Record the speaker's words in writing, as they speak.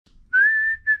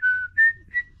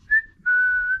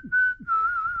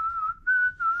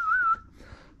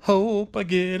Hope I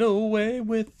get away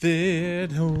with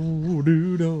it. Oh,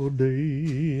 dude, all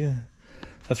day.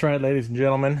 That's right, ladies and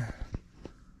gentlemen.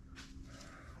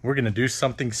 We're gonna do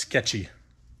something sketchy.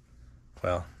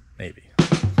 Well, maybe.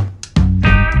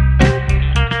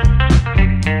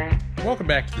 Welcome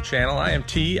back to the channel. I am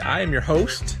T. I am your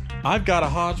host. I've got a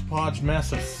hodgepodge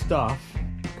mess of stuff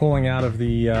pulling out of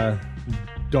the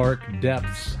dark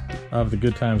depths of the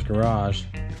Good Times garage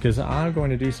because I'm going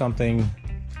to do something.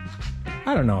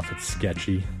 I don't know if it's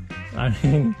sketchy. I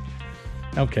mean,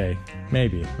 okay,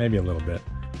 maybe a little bit.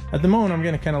 At the moment, I'm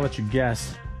going to kind of let you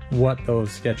guess what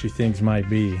those sketchy things might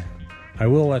be. I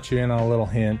will let you in on a little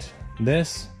hint.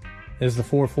 This is the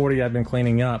 440 I've been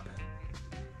cleaning up.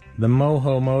 The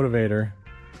Moho Motivator.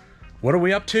 What are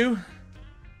we up to?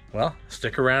 Well,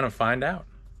 stick around and find out.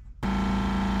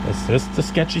 Is this the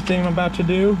sketchy thing I'm about to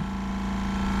do?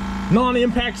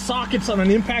 Non-impact sockets on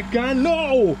an impact gun?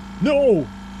 No! No!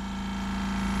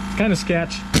 It's kind of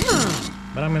sketch,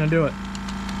 but I'm gonna do it.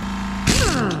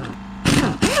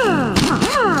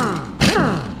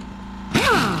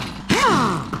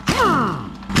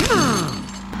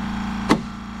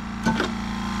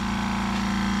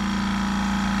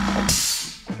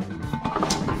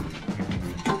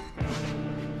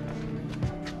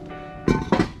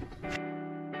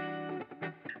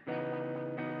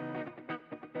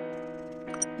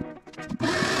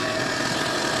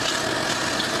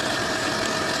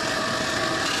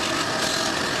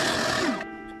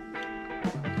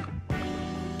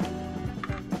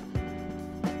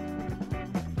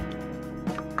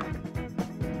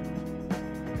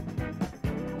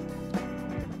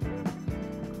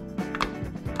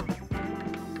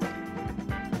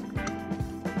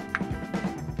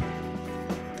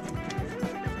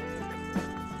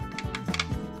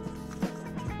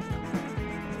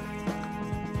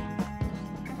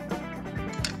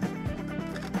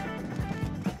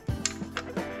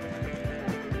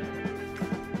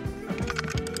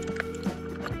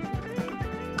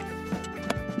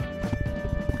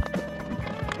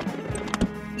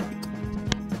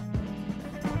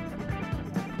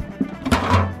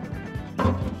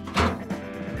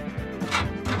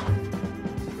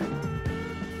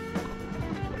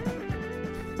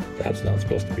 That's not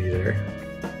supposed to be there.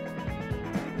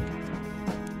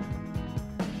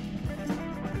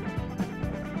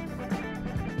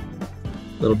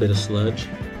 A little bit of sludge.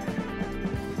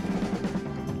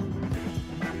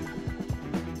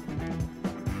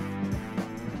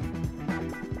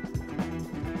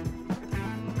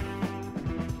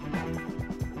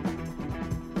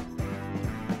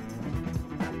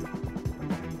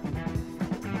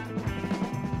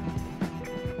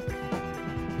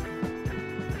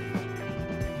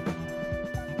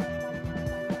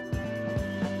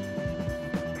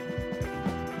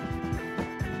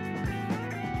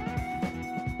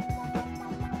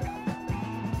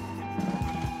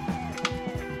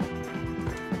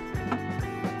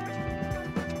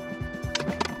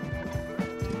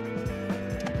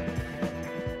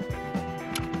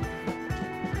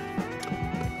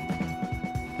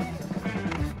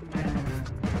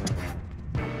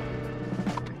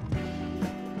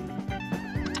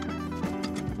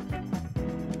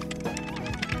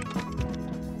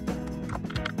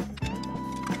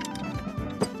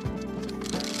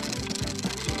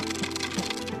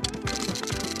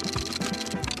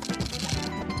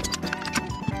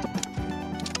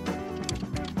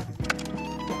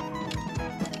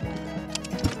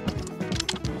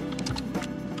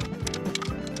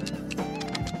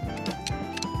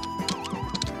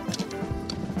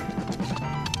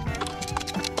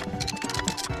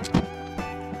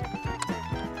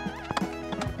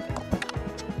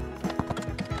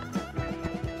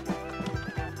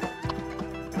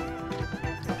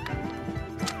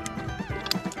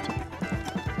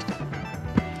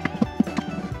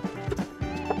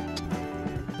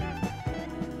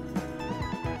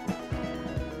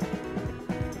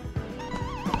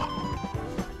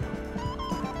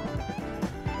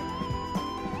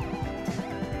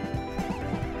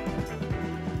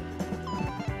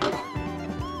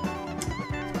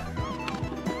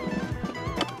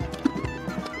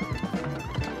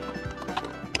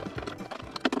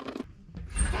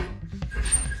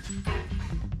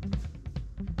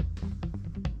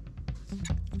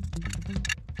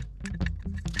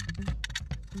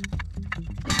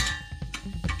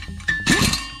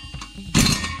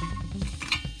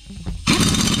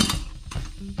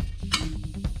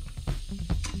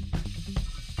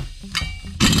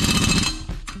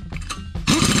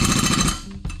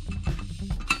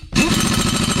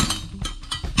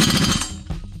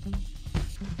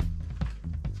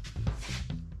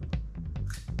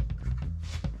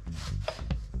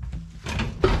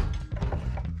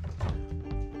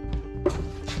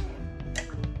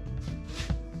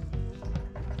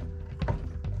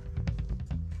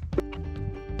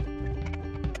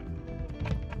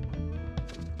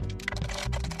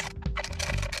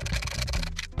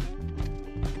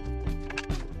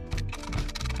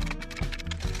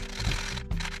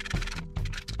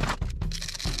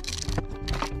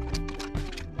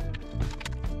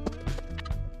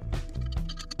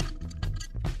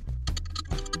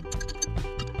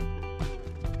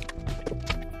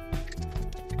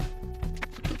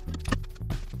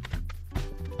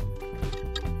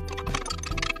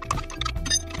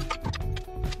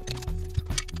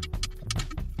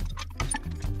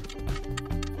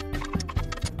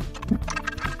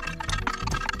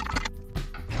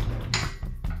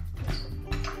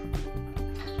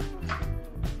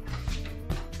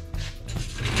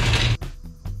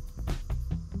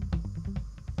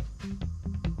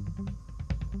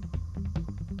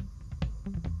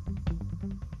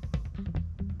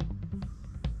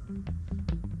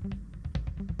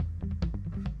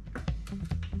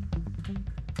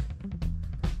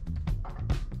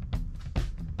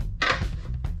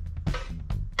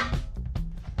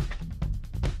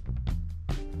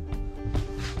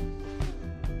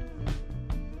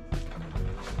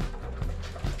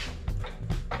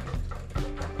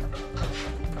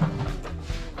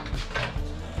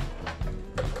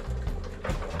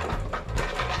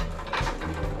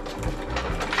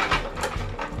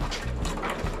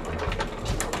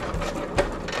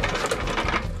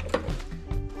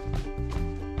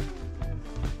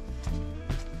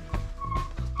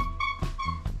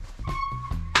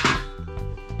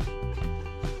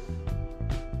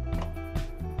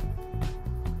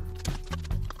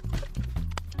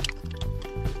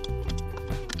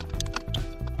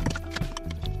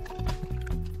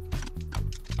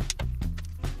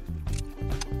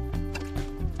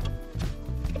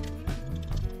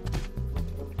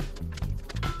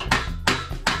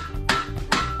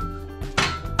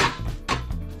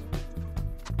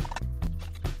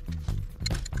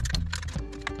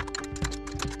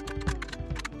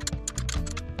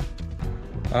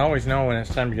 I always know when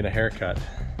it's time to get a haircut.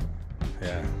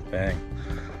 Yeah, dang.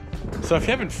 So if you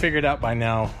haven't figured out by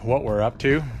now what we're up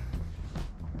to,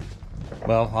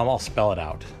 well, I'll spell it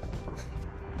out.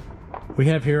 We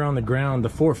have here on the ground the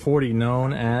 440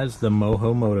 known as the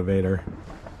Moho Motivator.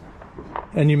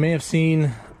 And you may have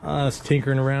seen us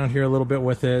tinkering around here a little bit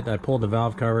with it. I pulled the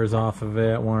valve covers off of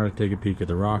it, wanted to take a peek at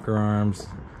the rocker arms,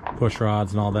 push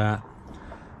rods and all that.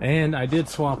 And I did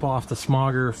swap off the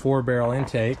Smogger 4-barrel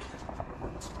intake.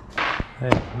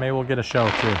 Hey, maybe we'll get a show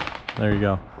too. There you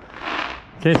go.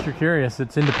 In case you're curious,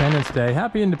 it's Independence Day.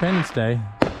 Happy Independence Day.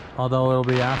 Although it'll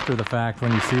be after the fact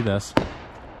when you see this.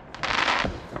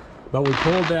 But we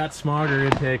pulled that Smogger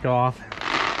intake off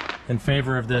in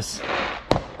favor of this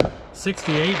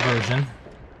 68 version.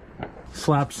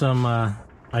 Slapped some,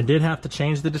 I did have to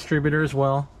change the distributor as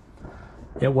well.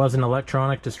 It was an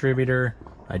electronic distributor.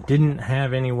 I didn't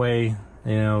have any way,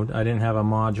 you know, I didn't have a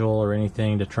module or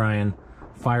anything to try and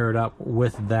fire it up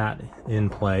with that in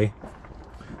play.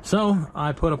 So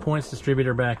I put a points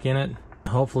distributor back in it.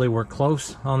 Hopefully we're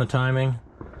close on the timing.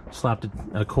 Slapped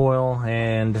a coil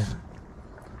and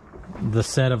the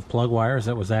set of plug wires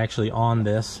that was actually on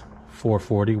this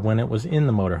 440 when it was in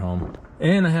the motorhome.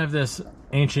 And I have this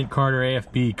Ancient Carter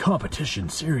AFB Competition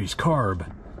Series carb.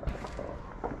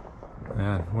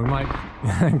 We might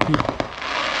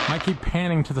keep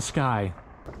panning to the sky.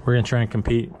 We're gonna try and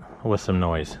compete with some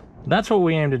noise. That's what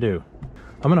we aim to do.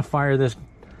 I'm gonna fire this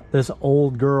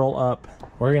old girl up.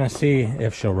 We're gonna see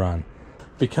if she'll run.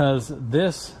 Because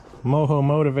this Moho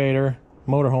Motivator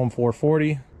Motorhome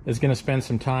 440 is gonna spend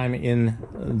some time in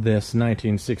this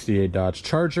 1968 Dodge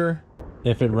Charger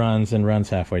if it runs and runs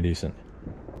halfway decent.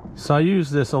 So I use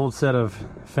this old set of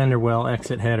fender well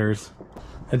exit headers.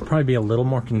 It'd probably be a little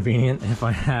more convenient if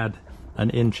I had an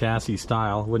in-chassis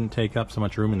style. It wouldn't take up so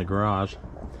much room in the garage.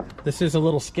 This is a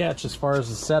little sketch as far as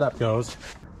the setup goes.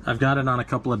 I've got it on a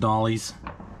couple of dollies,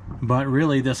 but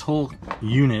really this whole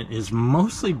unit is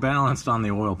mostly balanced on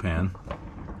the oil pan.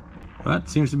 But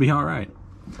seems to be all right.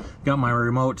 Got my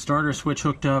remote starter switch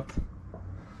hooked up.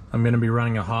 I'm going to be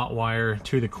running a hot wire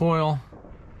to the coil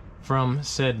from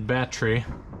said battery.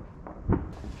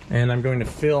 And I'm going to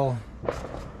fill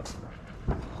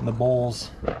the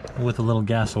bowls with a little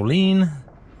gasoline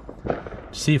to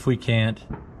see if we can't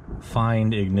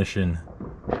find ignition.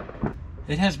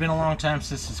 It has been a long time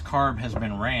since this carb has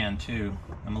been ran too.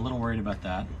 I'm a little worried about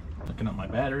that. Looking at my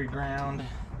battery ground.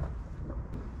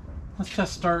 Let's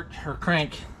just start or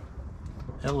crank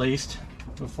at least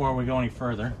before we go any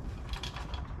further.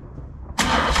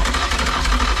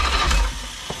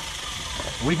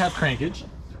 We have crankage.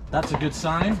 That's a good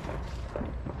sign.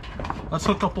 Let's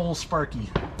hook up old Sparky.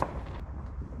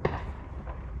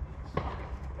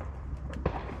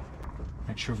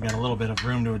 Make sure we've got a little bit of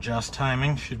room to adjust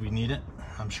timing should we need it.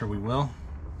 I'm sure we will.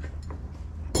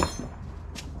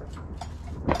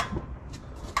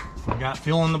 We got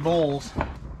fuel in the bowls.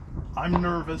 I'm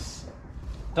nervous.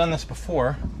 Done this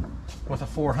before with a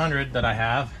 400 that I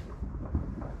have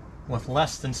with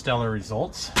less than stellar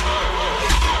results.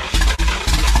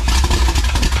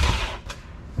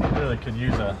 Really could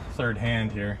use a third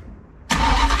hand here.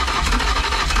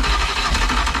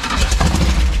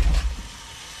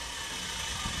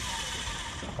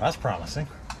 Well, that's promising.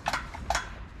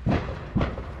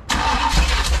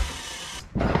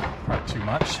 Probably too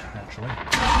much, actually.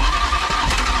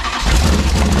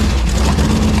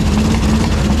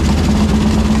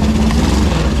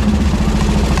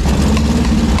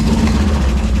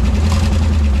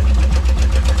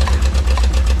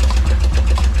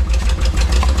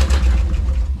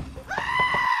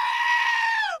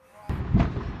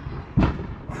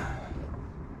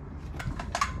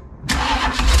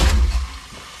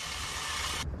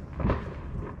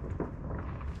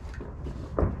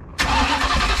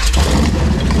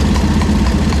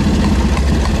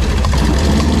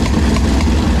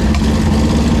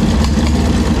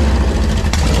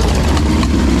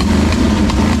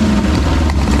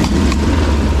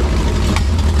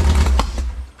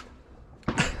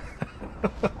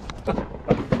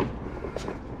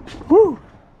 Woo!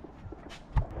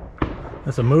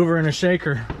 That's a mover and a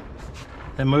shaker.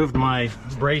 That moved my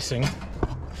bracing.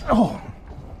 Oh!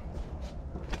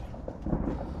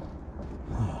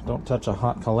 Don't touch a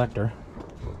hot collector.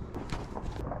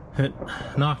 It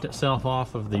knocked itself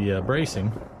off of the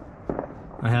bracing.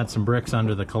 I had some bricks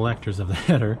under the collectors of the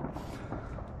header.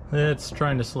 It's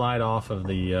trying to slide off of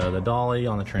the dolly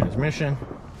on the transmission.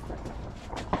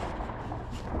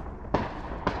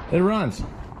 It runs.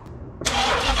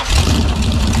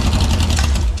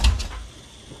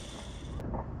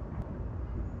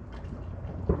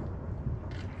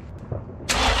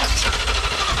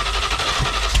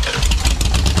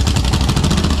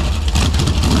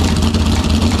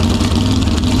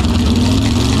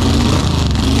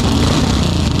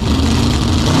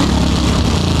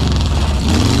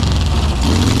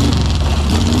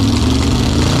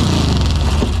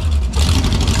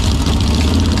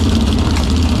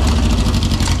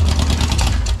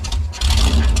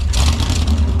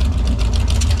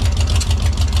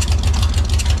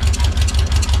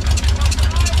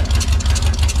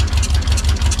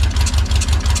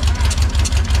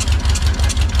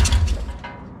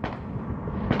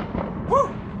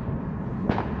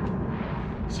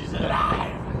 She's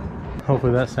alive.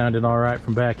 Hopefully that sounded all right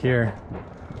from back here.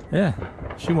 Yeah,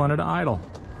 she wanted to idle.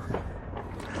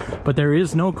 But there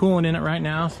is no coolant in it right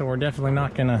now, so we're definitely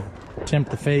not gonna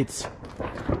tempt the fates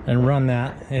and run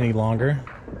that any longer.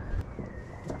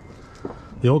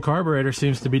 The old carburetor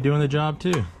seems to be doing the job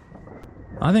too.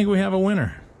 I think we have a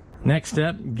winner. Next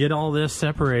step, get all this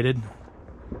separated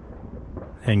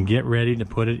and get ready to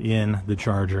put it in the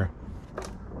charger.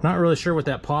 Not really sure what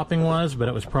that popping was, but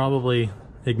it was probably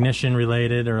ignition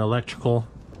related or electrical.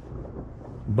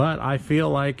 But I feel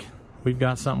like we've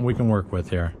got something we can work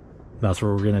with here. That's what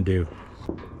we're gonna do.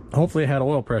 Hopefully it had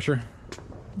oil pressure.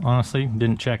 Honestly,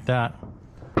 didn't check that.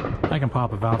 I can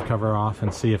pop a valve cover off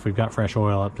and see if we've got fresh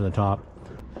oil up to the top.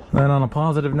 Then on a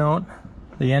positive note,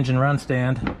 the engine run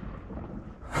stand.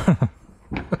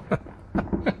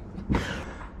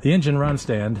 The engine run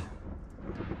stand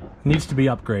needs to be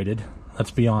upgraded, let's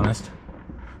be honest.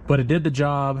 But it did the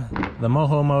job. The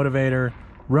Moho Motivator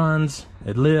runs,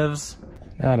 it lives.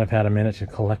 Now that I've had a minute to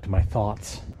collect my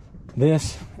thoughts.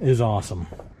 This is awesome.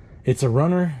 It's a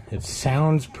runner, it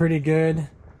sounds pretty good.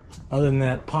 Other than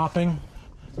that popping,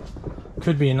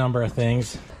 could be a number of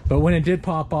things. But when it did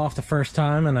pop off the first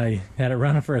time and I had it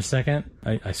running for a second,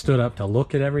 I stood up to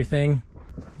look at everything.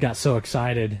 Got so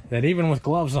excited that even with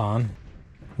gloves on,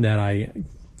 that I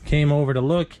came over to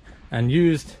look and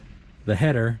used the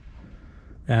header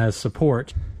as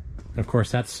support. Of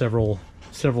course, that's several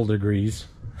degrees.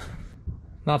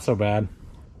 Not so bad.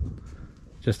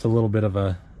 Just a little bit of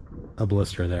a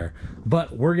blister there.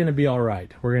 But we're gonna be all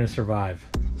right. We're gonna survive.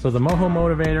 So the Moho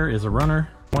Motivator is a runner.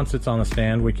 Once it's on the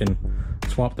stand, we can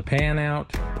swap the pan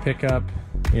out, pick up,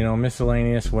 you know,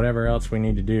 miscellaneous, whatever else we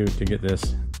need to do to get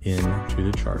this into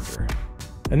the charger.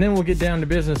 And then we'll get down to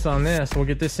business on this. We'll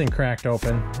get this thing cracked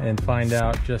open and find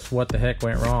out just what the heck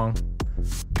went wrong.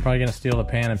 Probably gonna steal the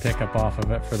pan and pick up off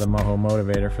of it for the Moho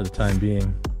Motivator for the time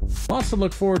being. Lots to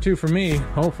look forward to for me.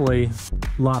 Hopefully,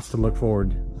 lots to look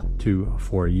forward to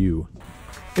for you.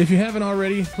 If you haven't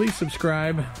already, please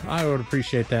subscribe. I would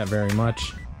appreciate that very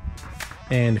much.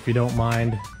 And if you don't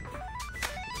mind,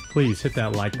 please hit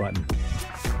that like button.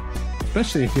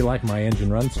 Especially if you like my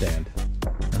engine run stand.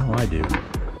 I know I do.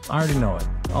 I already know it.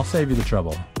 I'll save you the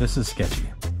trouble. This is Sketchy.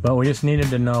 But we just needed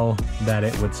to know that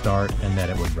it would start and that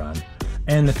it would run.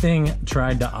 And the thing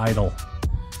tried to idle.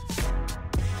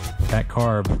 That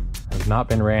carb has not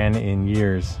been ran in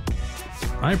years.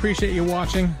 I appreciate you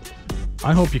watching.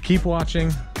 I hope you keep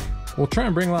watching. We'll try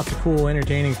and bring lots of cool,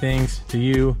 entertaining things to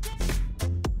you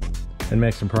and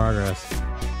make some progress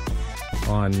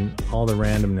on all the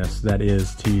randomness that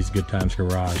is T's Good Times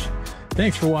Garage.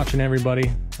 Thanks for watching,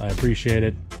 everybody. I appreciate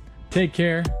it. Take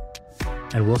care,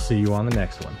 and we'll see you on the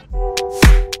next one.